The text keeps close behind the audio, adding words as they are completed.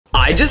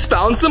I just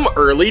found some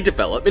early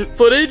development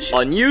footage,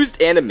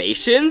 unused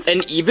animations,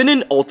 and even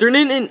an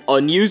alternate and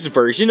unused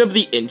version of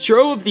the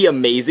intro of the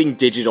Amazing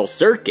Digital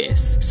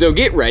Circus. So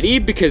get ready,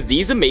 because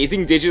these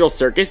Amazing Digital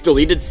Circus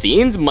deleted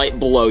scenes might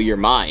blow your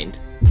mind.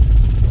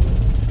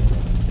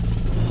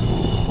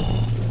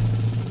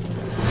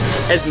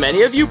 As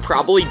many of you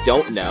probably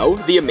don't know,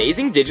 the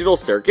Amazing Digital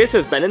Circus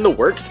has been in the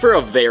works for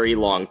a very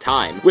long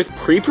time, with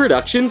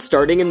pre-production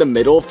starting in the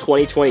middle of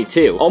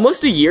 2022,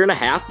 almost a year and a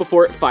half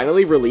before it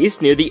finally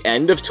released near the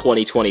end of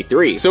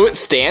 2023. So it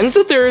stands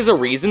that there is a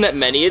reason that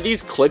many of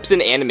these clips and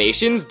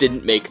animations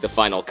didn't make the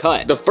final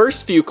cut. The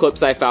first few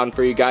clips I found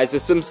for you guys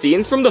is some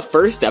scenes from the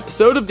first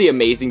episode of the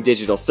Amazing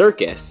Digital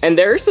Circus, and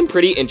there are some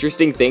pretty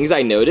interesting things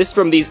I noticed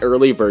from these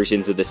early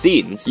versions of the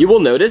scenes. You will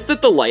notice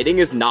that the lighting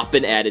has not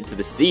been added to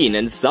the scene,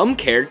 and some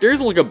characters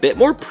look a bit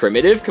more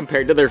primitive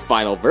compared to their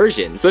final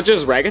versions, such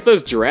as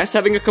Ragatha's dress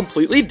having a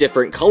completely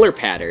different color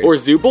pattern, or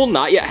Zooble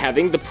not yet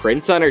having the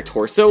prints on her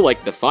torso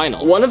like the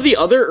final. One of the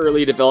other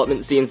early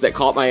development scenes that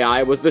caught my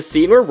eye was the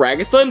scene where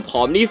Ragatha and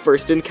Pomni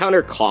first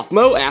encounter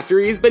Kaufmo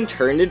after he's been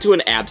turned into an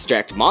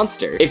abstract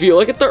monster. If you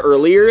look at the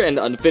earlier and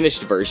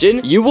unfinished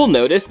version, you will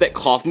notice that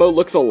Kaufmo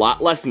looks a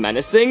lot less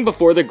menacing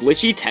before the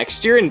glitchy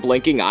texture and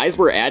blinking eyes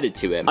were added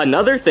to him.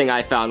 Another thing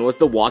I found was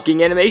the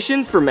walking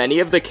animations for many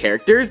of the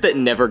characters that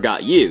never got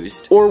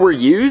used, or were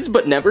used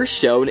but never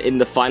shown in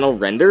the final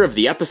render of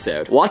the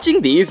episode.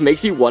 Watching these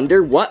makes you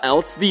wonder what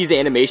else these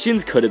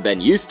animations could have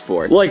been used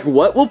for. Like,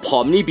 what will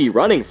Pomni be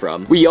running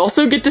from? We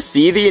also get to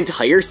see the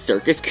entire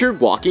circus crew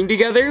walking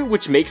together,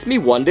 which makes me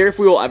wonder if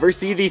we will ever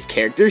see these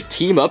characters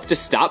team up to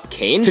stop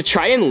Kane to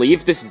try and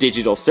leave this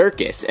digital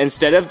circus,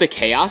 instead of the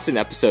chaos in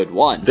episode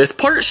 1. This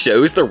part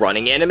shows the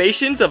running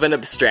animations of an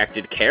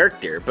abstracted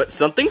character, but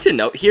something to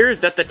note here is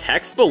that the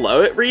text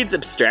below it reads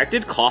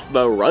abstracted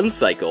Kaufmo run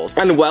cycles.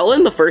 And well,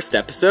 in the first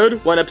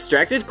episode, when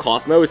abstracted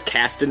Kaufmo is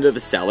cast into the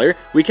cellar,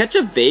 we catch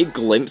a vague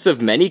glimpse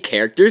of many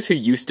characters who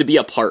used to be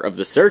a part of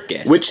the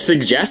circus, which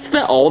suggests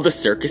that all the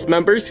circus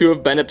members who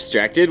have been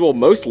abstracted will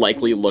most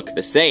likely look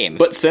the same.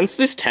 But since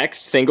this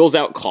text singles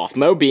out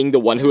Kaufmo being the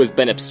one who has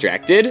been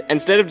abstracted,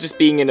 instead of just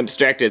being an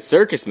abstracted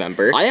circus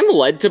member, I am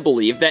led to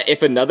believe that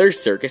if another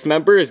circus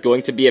member is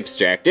going to be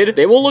abstracted,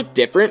 they will look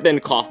different than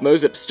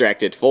Kaufmo's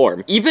abstracted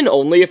form, even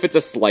only if it's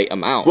a slight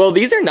amount. Well,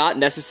 these are not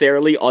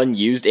necessarily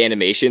unused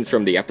animations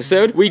from the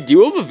episode. We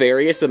do have a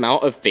various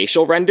amount of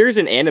facial renders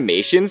and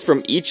animations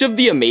from each of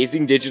the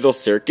Amazing Digital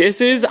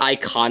Circus's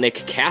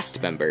iconic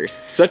cast members,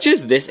 such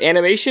as this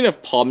animation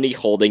of Pomni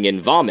holding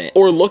in vomit,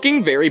 or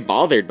looking very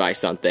bothered by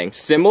something,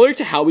 similar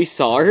to how we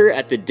saw her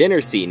at the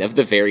dinner scene of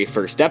the very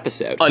first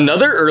episode.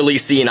 Another early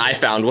scene I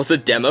found was a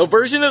demo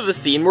version of the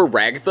scene where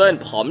Ragatha and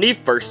Pomni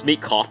first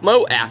meet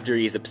Kaufmo after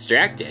he's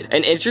abstracted.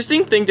 An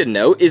interesting thing to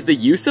note is the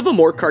use of a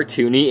more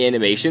cartoony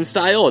animation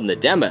style in the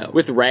demo,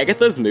 with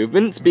Ragatha's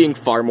movements being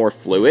far more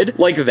fluid,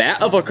 like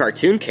that of a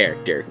cartoon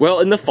character. Well,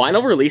 in the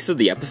final release of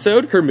the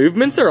episode, her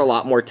movements are a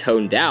lot more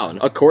toned down.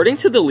 According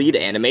to the lead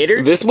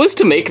animator, this was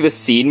to make the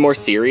scene more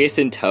serious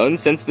in tone,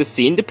 since the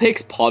scene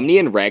depicts Pomni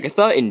and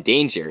Ragatha in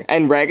danger,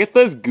 and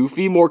Ragatha's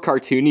goofy, more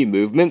cartoony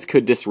movements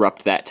could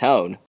disrupt that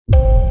tone.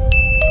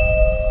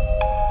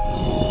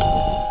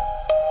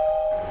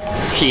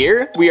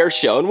 Here, we are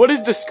shown what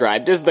is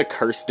described as the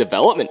cursed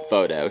development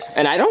photos,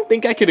 and I don't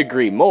think I could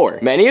agree more.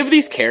 Many of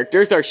these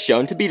characters are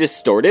shown to be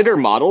distorted or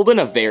modeled in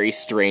a very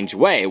strange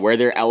way, where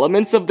their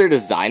elements of their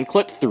design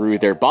clip through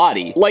their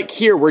body. Like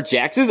here, where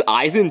Jax's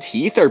eyes and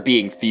teeth are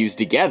being fused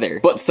together.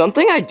 But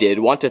something I did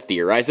want to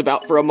theorize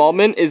about for a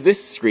moment is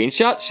this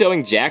screenshot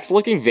showing Jax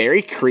looking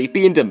very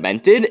creepy and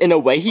demented in a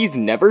way he's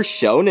never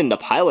shown in the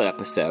pilot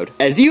episode.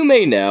 As you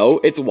may know,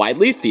 it's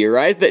widely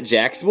theorized that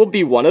Jax will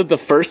be one of the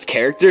first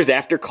characters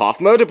after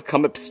Kaufmo to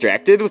become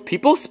abstracted, with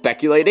people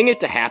speculating it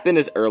to happen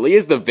as early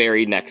as the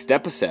very next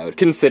episode.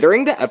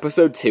 Considering that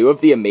episode 2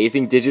 of the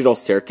Amazing Digital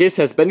Circus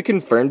has been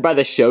confirmed by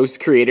the show's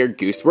creator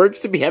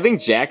Gooseworks to be having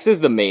Jax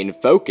as the main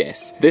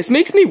focus, this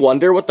makes me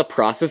wonder what the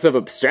process of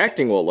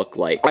abstracting will look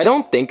like. I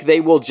don't think they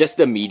will just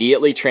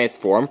immediately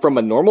transform from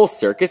a normal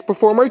circus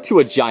performer to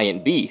a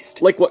giant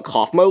beast, like what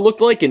Kaufmo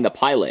looked like in the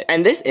pilot.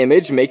 And this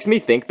image makes me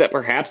think that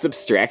perhaps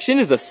abstraction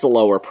is a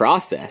slower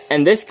process,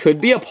 and this could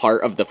be a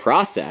part of the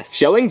process,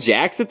 showing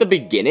Jax at the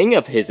beginning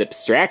of his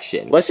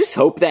abstraction. Let's just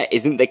hope that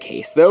isn't the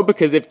case though,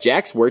 because if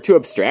Jax were to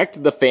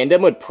abstract, the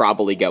fandom would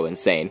probably go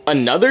insane.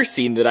 Another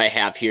scene that I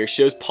have here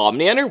shows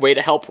Pomni on her way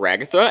to help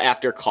Ragatha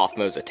after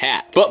Kaufmo's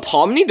attack. But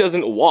Pomni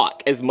doesn't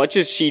walk as much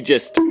as she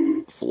just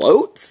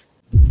floats?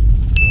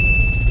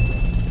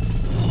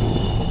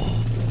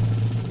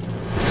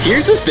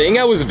 Here's the thing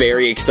I was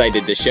very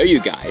excited to show you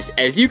guys.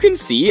 As you can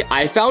see,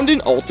 I found an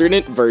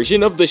alternate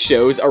version of the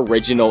show's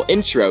original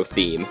intro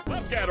theme.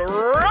 Let's get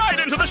right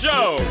into the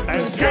show!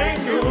 And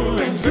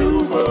Skangle and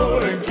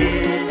Zooble and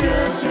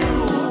Giga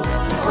too,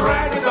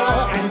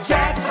 Ragatha and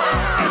Jax,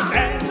 and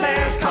then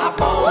there's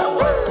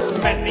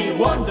Kaufmo. Many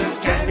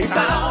wonders can be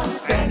found,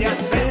 send you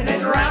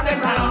spinning round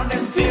and round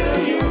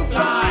until you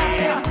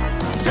fly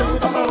to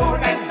the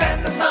moon and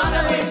then the sun,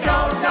 and we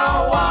don't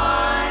know why.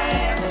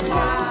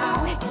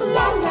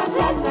 La la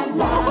la la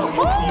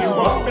la.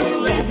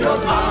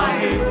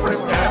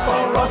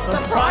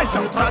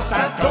 surprise, don't touch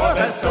that door,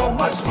 there's so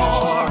much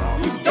more.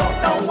 You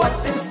don't know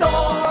what's in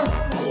store.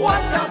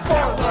 Watch out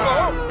for the...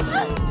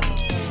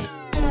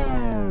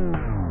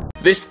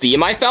 This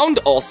theme I found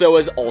also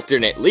has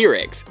alternate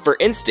lyrics. For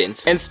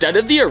instance, instead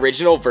of the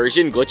original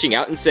version glitching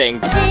out and saying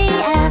day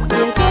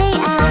after day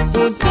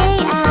after day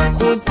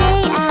after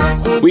day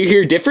after, we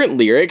hear different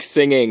lyrics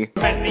singing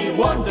many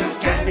wonders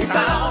can be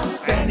found,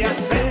 send you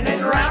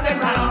spinning round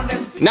and round.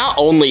 Not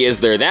only is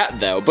there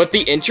that though, but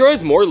the intro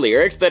has more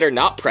lyrics that are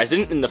not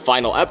present in the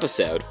final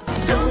episode.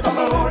 To the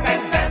moon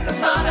and then the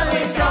sun and we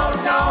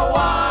don't know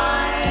why.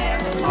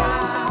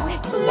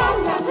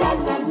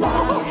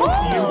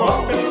 You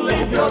won't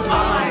believe your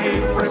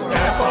eyes.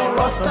 Prepare for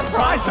a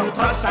surprise. Don't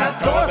touch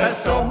that door, there's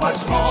so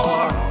much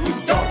more. You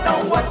don't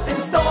know what's in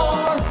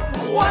store.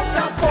 Watch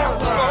out for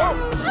the...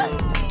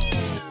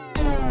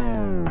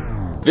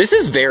 This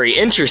is very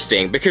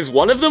interesting because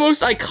one of the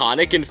most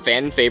iconic and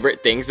fan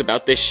favorite things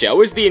about this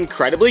show is the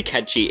incredibly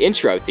catchy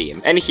intro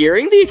theme, and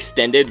hearing the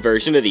extended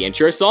version of the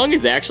intro song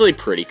is actually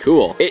pretty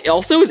cool. It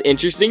also is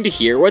interesting to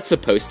hear what's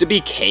supposed to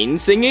be Kane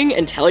singing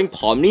and telling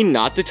Pomni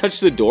not to touch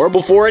the door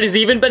before it has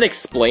even been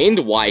explained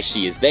why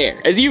she is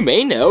there. As you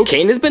may know,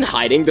 Kane has been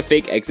hiding the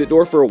fake exit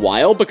door for a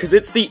while because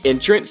it's the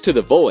entrance to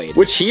the void,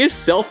 which he is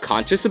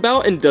self-conscious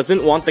about and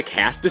doesn't want the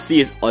cast to see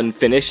his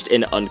unfinished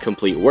and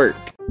incomplete work.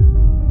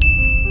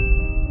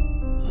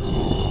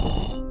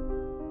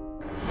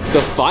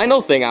 The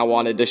final thing I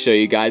wanted to show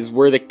you guys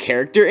were the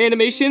character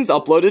animations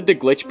uploaded to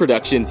Glitch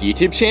Productions'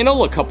 YouTube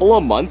channel a couple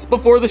of months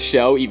before the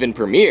show even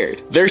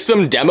premiered. There's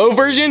some demo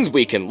versions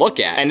we can look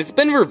at, and it's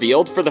been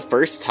revealed for the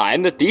first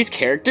time that these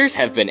characters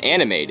have been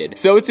animated.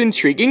 So it's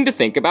intriguing to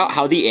think about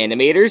how the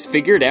animators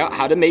figured out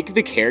how to make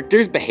the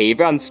characters behave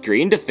on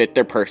screen to fit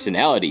their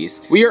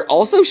personalities. We are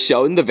also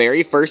shown the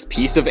very first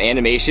piece of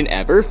animation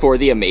ever for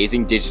the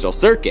Amazing Digital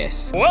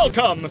Circus.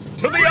 Welcome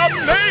to the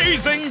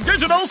Amazing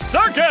Digital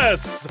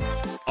Circus!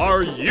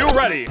 Are you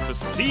ready to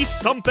see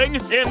something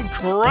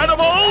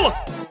incredible?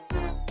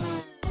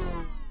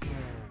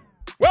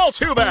 Well,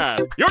 too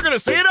bad. You're gonna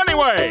see it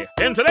anyway.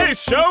 In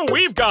today's show,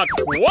 we've got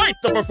quite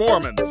the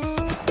performance.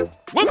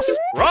 Whoops,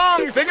 wrong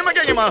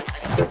thingamagigama.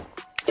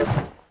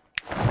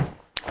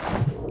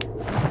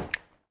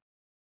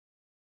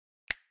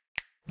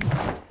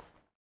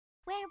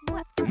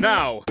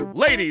 Now,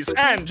 ladies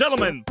and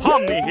gentlemen,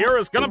 Pomni here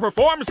is gonna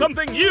perform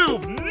something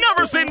you've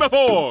never seen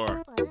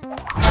before.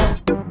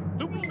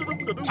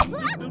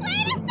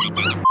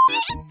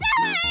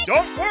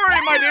 Don't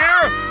worry, my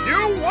dear!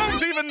 You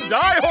won't even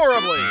die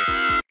horribly!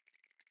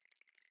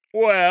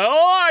 Well,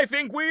 I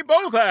think we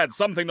both had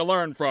something to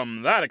learn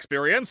from that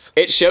experience.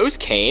 It shows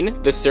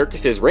Kane, the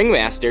circus's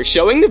ringmaster,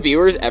 showing the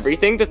viewers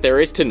everything that there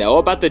is to know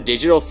about the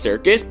digital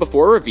circus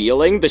before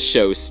revealing the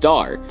show's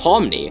star,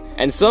 Pomni,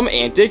 and some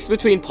antics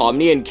between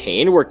Pomni and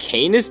Kane where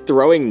Kane is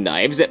throwing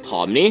knives at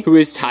Pomni, who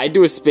is tied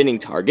to a spinning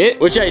target,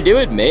 which I do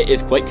admit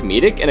is quite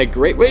comedic and a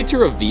great way to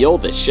reveal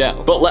the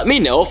show. But let me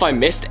know if I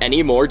missed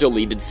any more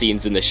deleted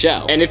scenes in the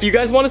show. And if you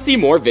guys want to see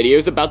more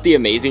videos about the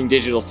Amazing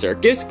Digital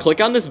Circus,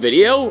 click on this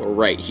video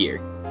right here.